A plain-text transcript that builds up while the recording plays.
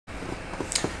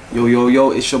Yo, yo,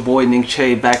 yo, it's your boy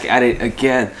Chae back at it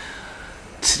again.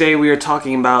 Today we are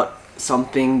talking about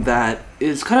something that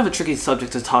is kind of a tricky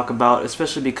subject to talk about,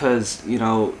 especially because, you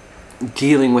know,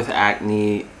 dealing with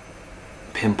acne,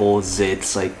 pimples,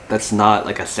 zits, like that's not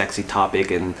like a sexy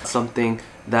topic and something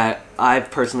that I've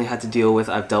personally had to deal with.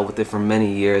 I've dealt with it for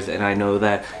many years, and I know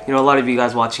that, you know, a lot of you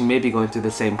guys watching may be going through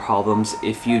the same problems.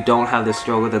 If you don't have this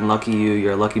struggle, then lucky you,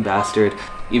 you're a lucky bastard.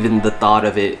 Even the thought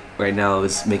of it right now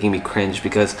is making me cringe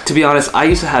because, to be honest, I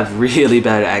used to have really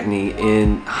bad acne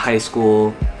in high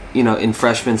school. You know, in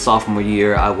freshman, sophomore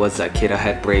year, I was that kid. I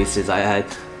had braces, I had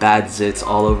bad zits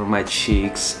all over my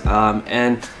cheeks,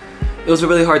 and it was a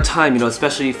really hard time, you know,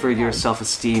 especially for your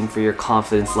self-esteem, for your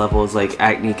confidence levels. Like,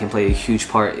 acne can play a huge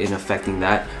part in affecting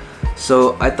that.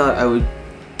 So I thought I would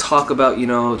talk about, you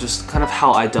know, just kind of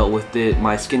how I dealt with it,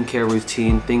 my skincare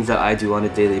routine, things that I do on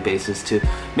a daily basis to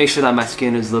make sure that my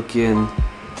skin is looking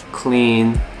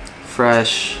clean,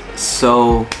 fresh.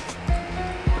 So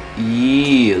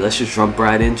yeah, let's just jump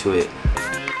right into it.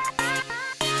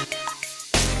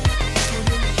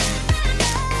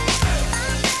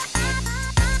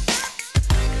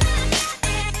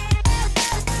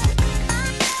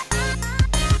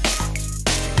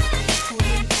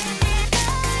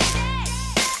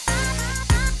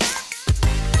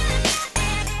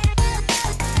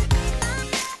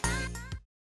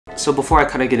 So before I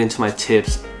kind of get into my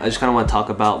tips, I just kind of want to talk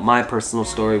about my personal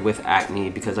story with acne,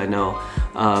 because I know,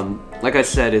 like I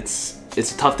said, it's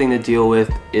a tough thing to deal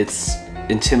with. It's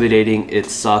intimidating, it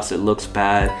sucks, it looks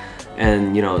bad,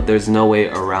 and you know, there's no way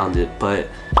around it. But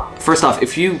first off,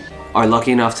 if you are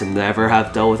lucky enough to never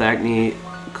have dealt with acne,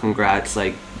 congrats.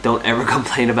 Like, don't ever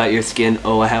complain about your skin.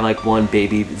 Oh, I have like one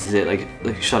baby zit.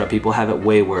 Like shut up, people have it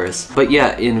way worse. But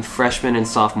yeah, in freshman and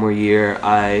sophomore year,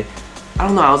 I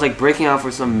don't know, I was like breaking out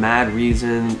for some mad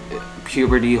reason,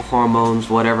 puberty, hormones,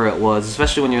 whatever it was,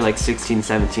 especially when you're like 16,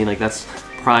 17, like that's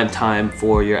prime time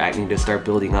for your acne to start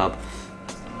building up.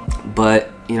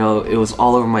 But, you know, it was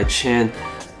all over my chin.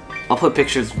 I'll put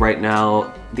pictures right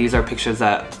now. These are pictures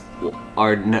that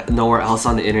are nowhere else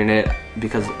on the internet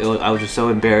because I was just so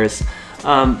embarrassed.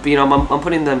 But, you know, I'm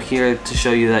putting them here to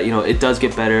show you that, you know, it does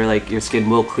get better, like your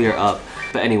skin will clear up.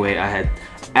 But anyway, I had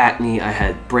acne, I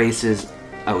had braces,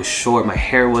 I was short, my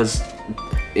hair was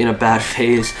in a bad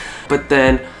phase. But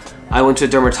then I went to a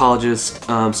dermatologist,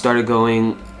 started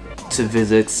going to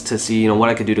visits to see, you know, what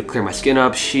I could do to clear my skin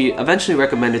up. She eventually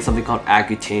recommended something called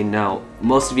Accutane. Now,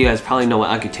 most of you guys probably know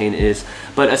what Accutane is,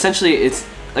 but essentially it's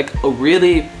like a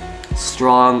really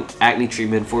strong acne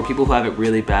treatment for people who have it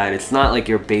really bad. It's not like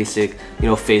your basic, you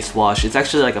know, face wash. It's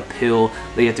actually like a pill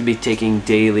that you have to be taking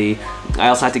daily. I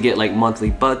also have to get like monthly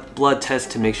blood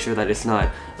tests to make sure that it's not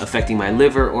affecting my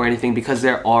liver or anything, because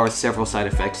there are several side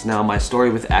effects. Now, my story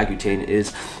with Accutane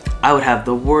is I would have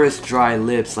the worst dry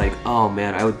lips. Like, oh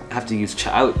man, I would have to use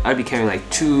I'd be carrying like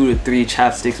 2 to 3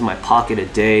 chapsticks in my pocket a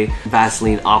day,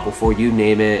 Vaseline, Aquaphor, you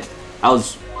name it. I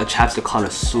was a chapstick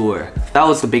connoisseur. That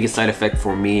was the biggest side effect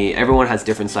for me. Everyone has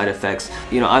different side effects.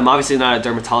 You know, I'm obviously not a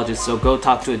dermatologist, so go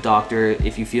talk to a doctor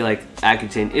if you feel like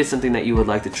Accutane is something that you would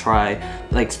like to try.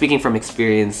 Like, speaking from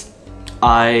experience,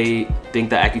 I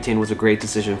think that Accutane was a great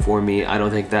decision for me. I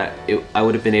don't think that I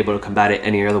would have been able to combat it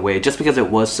any other way, just because it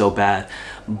was so bad.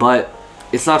 But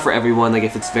it's not for everyone. Like,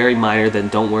 if it's very minor, then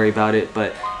don't worry about it.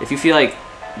 But if you feel like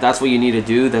that's what you need to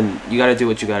do, then you gotta do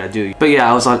what you gotta do. But yeah,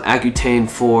 I was on Accutane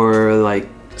for like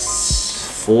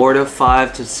 4 to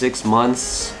 5 to 6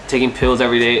 months, taking pills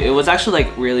every day. It was actually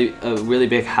like a really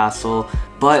big hassle.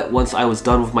 But once I was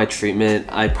done with my treatment,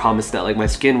 I promised that like my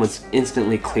skin was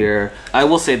instantly clear. I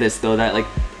will say this though, that like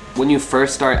when you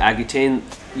first start Accutane,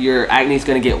 your acne is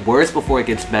gonna get worse before it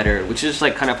gets better, which is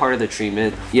like kind of part of the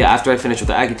treatment. Yeah, after I finished with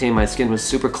the Accutane, my skin was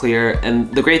super clear.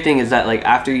 And the great thing is that like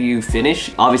after you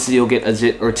finish, obviously you'll get a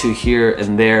zit or two here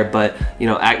and there, but you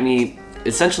know, acne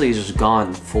essentially is just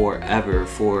gone forever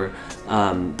for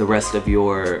the rest of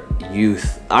your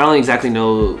youth. I don't exactly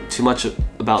know too much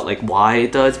about like why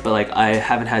it does, but like I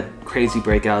haven't had crazy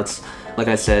breakouts. Like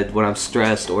I said, when I'm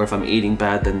stressed or if I'm eating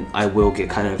bad, then I will get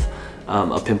kind of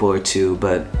a pimple or two.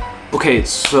 But okay,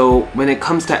 so when it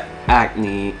comes to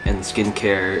acne and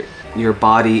skincare, your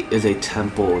body is a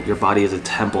temple. Your body is a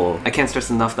temple. I can't stress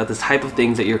enough that the type of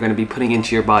things that you're going to be putting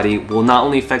into your body will not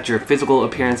only affect your physical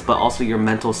appearance, but also your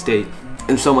mental state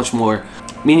and so much more.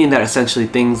 Meaning that essentially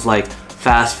things like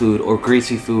fast food or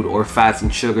greasy food or fats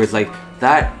and sugars, like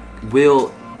that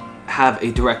will have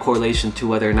a direct correlation to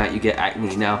whether or not you get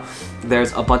acne. Now,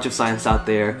 there's a bunch of science out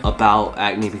there about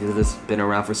acne because it's been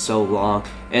around for so long.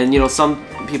 And you know, some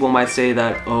people might say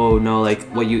that, oh no, like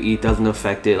what you eat doesn't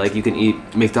affect it. Like you can eat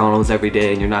McDonald's every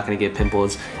day and you're not gonna get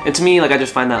pimples. And to me, like I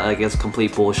just find that like it's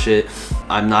complete bullshit.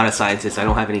 I'm not a scientist. I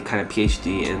don't have any kind of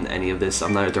PhD in any of this.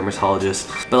 I'm not a dermatologist.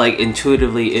 But like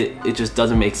intuitively, it just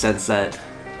doesn't make sense that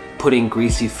putting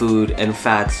greasy food and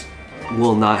fats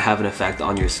will not have an effect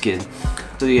on your skin.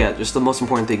 So yeah, just the most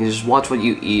important thing is just watch what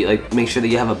you eat. Like make sure that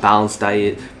you have a balanced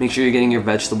diet. Make sure you're getting your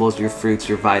vegetables, your fruits,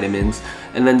 your vitamins.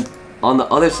 And then on the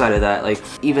other side of that, like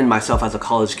even myself as a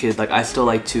college kid, like I still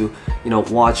like to, you know,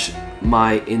 watch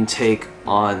my intake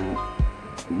on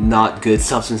not good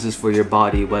substances for your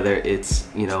body, whether it's,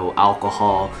 you know,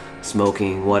 alcohol,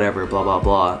 smoking, whatever, blah blah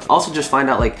blah. Also just find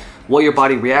out like what your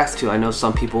body reacts to. I know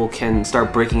some people can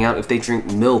start breaking out if they drink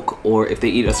milk or if they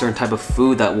eat a certain type of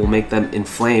food that will make them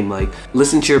inflame. Like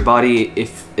listen to your body.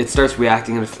 If it starts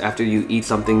reacting after you eat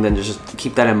something, then just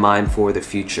keep that in mind for the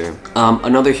future.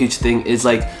 Another huge thing is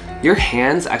like your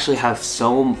hands actually have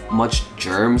so much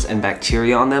germs and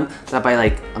bacteria on them that by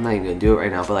like, I'm not even gonna do it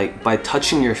right now, but like by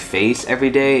touching your face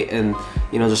every day and,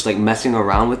 you know, just like messing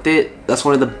around with it, that's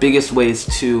one of the biggest ways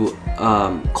to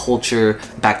culture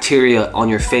bacteria on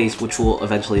your face, which will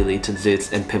eventually lead to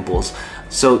zits and pimples.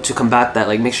 So to combat that,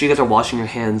 like make sure you guys are washing your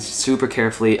hands super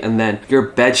carefully, and then your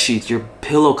bed sheets, your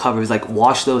pillow covers, like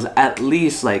wash those at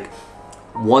least like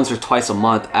once or twice a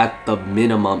month at the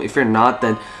minimum. If you're not,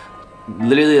 then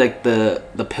literally like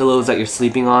the pillows that you're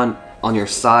sleeping on your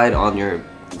side, on your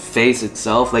face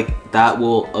itself, like that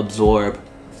will absorb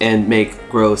and make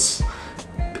gross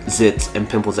zits and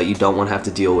pimples that you don't want to have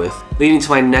to deal with. Leading to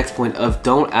my next point of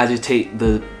don't agitate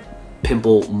the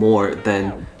pimple more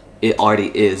than it already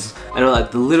is. I know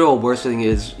like the literal worst thing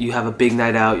is you have a big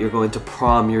night out, you're going to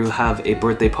prom, you have a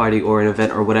birthday party or an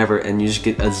event or whatever, and you just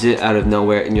get a zit out of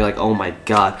nowhere and you're like, oh my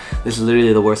god, this is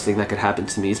literally the worst thing that could happen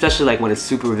to me. Especially like when it's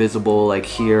super visible, like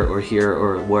here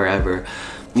or wherever.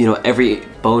 You know, every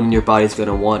bone in your body is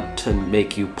gonna want to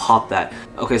make you pop that.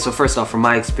 Okay, so first off, from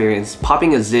my experience,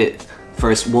 popping a zit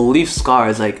first will leave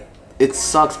scars. Like it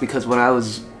sucks because when I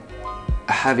was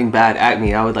having bad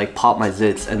acne, I would like pop my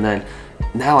zits, and then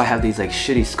now I have these like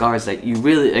shitty scars that you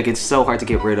really like, it's so hard to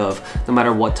get rid of no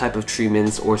matter what type of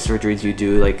treatments or surgeries you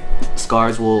do. Like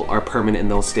scars are permanent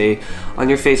and they'll stay on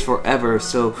your face forever.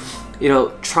 So, you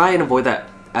know, try and avoid that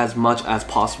as much as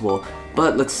possible.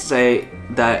 But let's say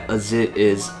that a zit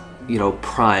is, you know,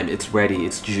 prime, it's ready,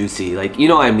 it's juicy, like, you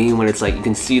know what I mean, when it's like you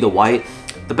can see the white.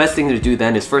 The best thing to do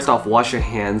then is first off wash your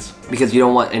hands, because you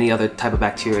don't want any other type of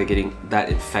bacteria getting that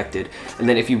infected. And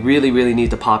then if you really need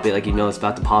to pop it, like you know it's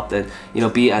about to pop, then, you know,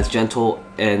 be as gentle.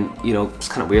 And you know, it's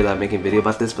kind of weird that I'm making a video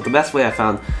about this, but the best way I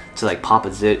found to like pop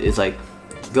a zit is like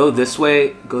go this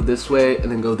way,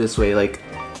 and then go this way. Like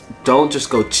don't just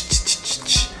go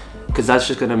because that's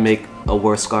just gonna make a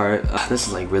worse scar. This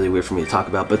is like really weird for me to talk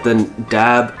about, but then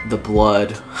dab the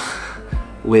blood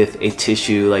with a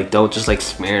tissue. Like don't just like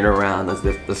smear it around.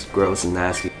 That's gross and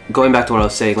nasty. Going back to what I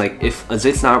was saying, like if a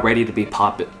zit's not ready to be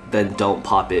popped, then don't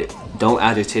pop it. Don't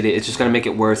agitate it. It's just gonna make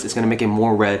it worse. It's gonna make it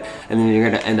more red, and then you're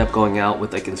gonna end up going out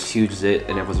with like this huge zit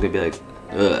and everyone's gonna be like,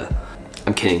 ugh.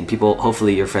 I'm kidding. People,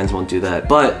 hopefully your friends won't do that.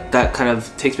 But that kind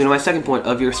of takes me to my second point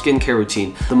of your skincare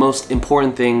routine. The most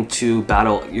important thing to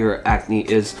battle your acne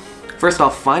is, first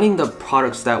off, finding the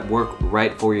products that work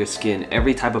right for your skin.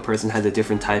 Every type of person has a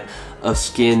different type of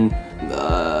skin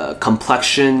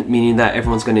complexion, meaning that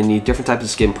everyone's going to need different types of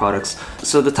skin products.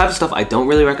 So the type of stuff I don't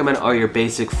really recommend are your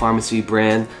basic pharmacy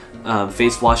brand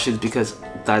face washes, because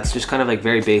that's just kind of like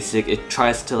very basic. It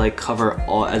tries to like cover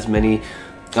as many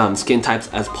skin types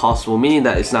as possible, meaning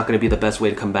that it's not going to be the best way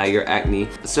to combat your acne.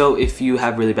 So if you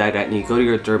have really bad acne, go to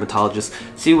your dermatologist,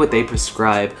 see what they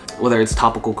prescribe, whether it's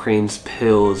topical creams,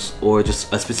 pills, or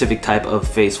just a specific type of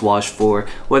face wash for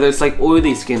whether it's like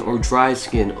oily skin or dry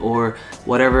skin or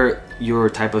whatever your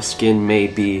type of skin may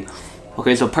be.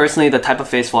 Okay, so personally the type of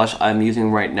face wash I'm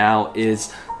using right now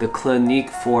is the Clinique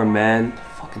for Men.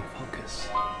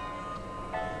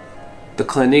 The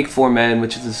Clinique for Men,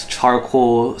 which is this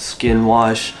charcoal skin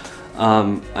wash.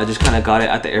 I just kind of got it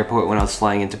at the airport when I was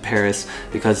flying into Paris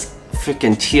because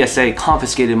freaking TSA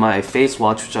confiscated my face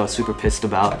wash, which I was super pissed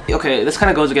about. Okay, this kind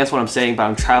of goes against what I'm saying, but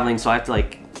I'm traveling, so I have to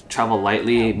like travel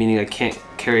lightly, meaning I can't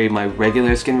carry my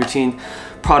regular skin routine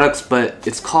products, but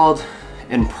it's called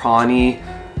Imprani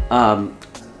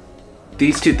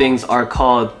These two things are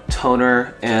called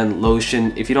toner and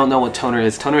lotion. If you don't know what toner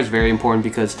is very important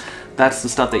because that's the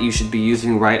stuff that you should be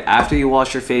using right after you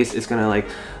wash your face. It's gonna like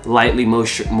lightly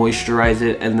moisturize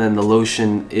it, and then the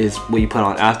lotion is what you put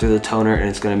on after the toner, and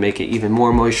it's gonna make it even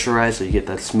more moisturized so you get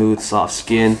that smooth, soft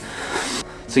skin.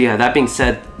 So yeah, that being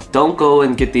said, don't go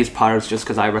and get these products just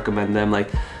because I recommend them. Like,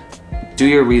 do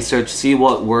your research, see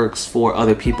what works for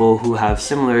other people who have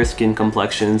similar skin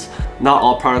complexions. Not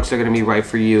all products are gonna be right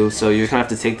for you, so you're gonna have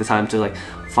to take the time to like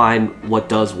find what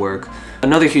does work.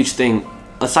 Another huge thing,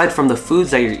 aside from the foods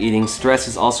that you're eating, stress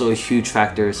is also a huge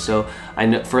factor. So I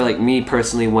know for like me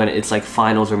personally, when it's like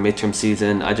finals or midterm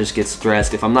season, I just get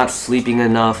stressed. If I'm not sleeping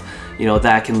enough, you know,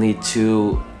 that can lead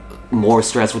to more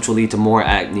stress, which will lead to more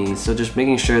acne. So just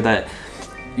making sure that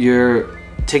you're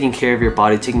taking care of your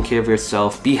body, taking care of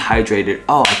yourself, be hydrated.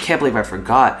 Oh, I can't believe I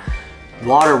forgot.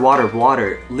 Water, water,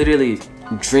 water. Literally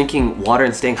drinking water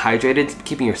and staying hydrated,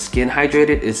 keeping your skin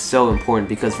hydrated is so important,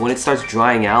 because when it starts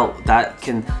drying out, that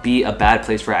can be a bad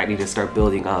place for acne to start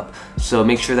building up. So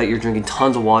make sure that you're drinking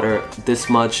tons of water, this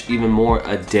much, even more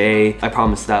a day. I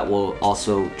promise that will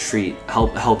also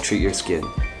help treat your skin.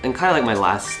 And kind of like my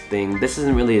last thing, this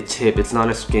isn't really a tip, it's not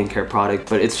a skincare product,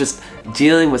 but it's just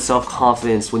dealing with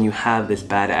self-confidence when you have this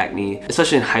bad acne.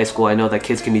 Especially in high school, I know that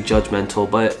kids can be judgmental,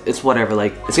 but it's whatever.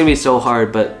 Like, it's gonna be so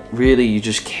hard, but really you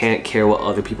just can't care what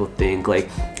other people think.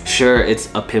 Like, sure, it's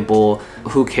a pimple,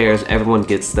 who cares, everyone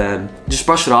gets them. Just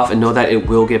brush it off and know that it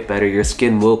will get better. Your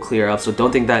skin will clear up, so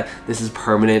don't think that this is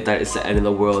permanent, that it's the end of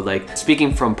the world. Like,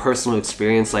 speaking from personal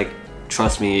experience, like,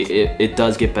 trust me, it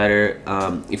does get better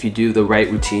if you do the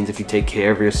right routines, if you take care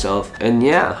of yourself. And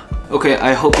yeah. Okay,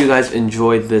 I hope you guys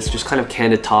enjoyed this just kind of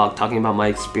candid talk, talking about my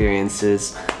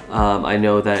experiences. I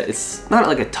know that it's not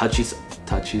like a touchy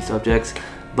subject,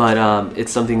 but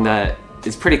it's something that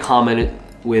is pretty common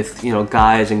with, you know,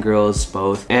 guys and girls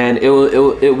both. And it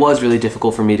was really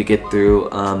difficult for me to get through.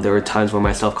 There were times where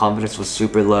my self-confidence was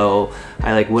super low.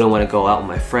 I like wouldn't want to go out with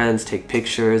my friends, take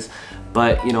pictures.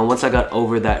 But, you know, once I got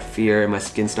over that fear and my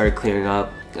skin started clearing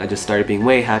up, I just started being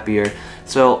way happier.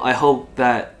 So I hope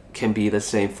that can be the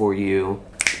same for you.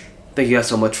 Thank you guys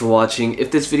so much for watching.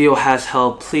 If this video has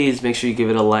helped, please make sure you give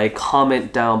it a like.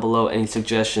 Comment down below any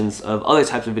suggestions of other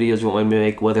types of videos you want me to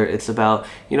make, whether it's about,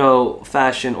 you know,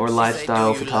 fashion or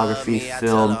lifestyle, photography,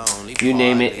 film, you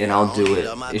name it, and I'll do it.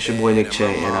 It's your boy Nick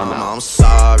Chae, and I'm out. I'm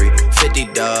sorry, 50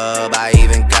 dub, I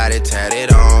even got it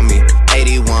tatted on me.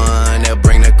 81, they'll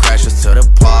bring the crashers to the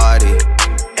party.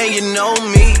 And you know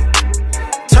me,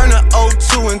 turn the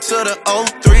 02 into the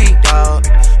 03, dog.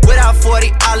 Without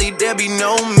 40 Ollie, there be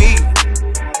no me.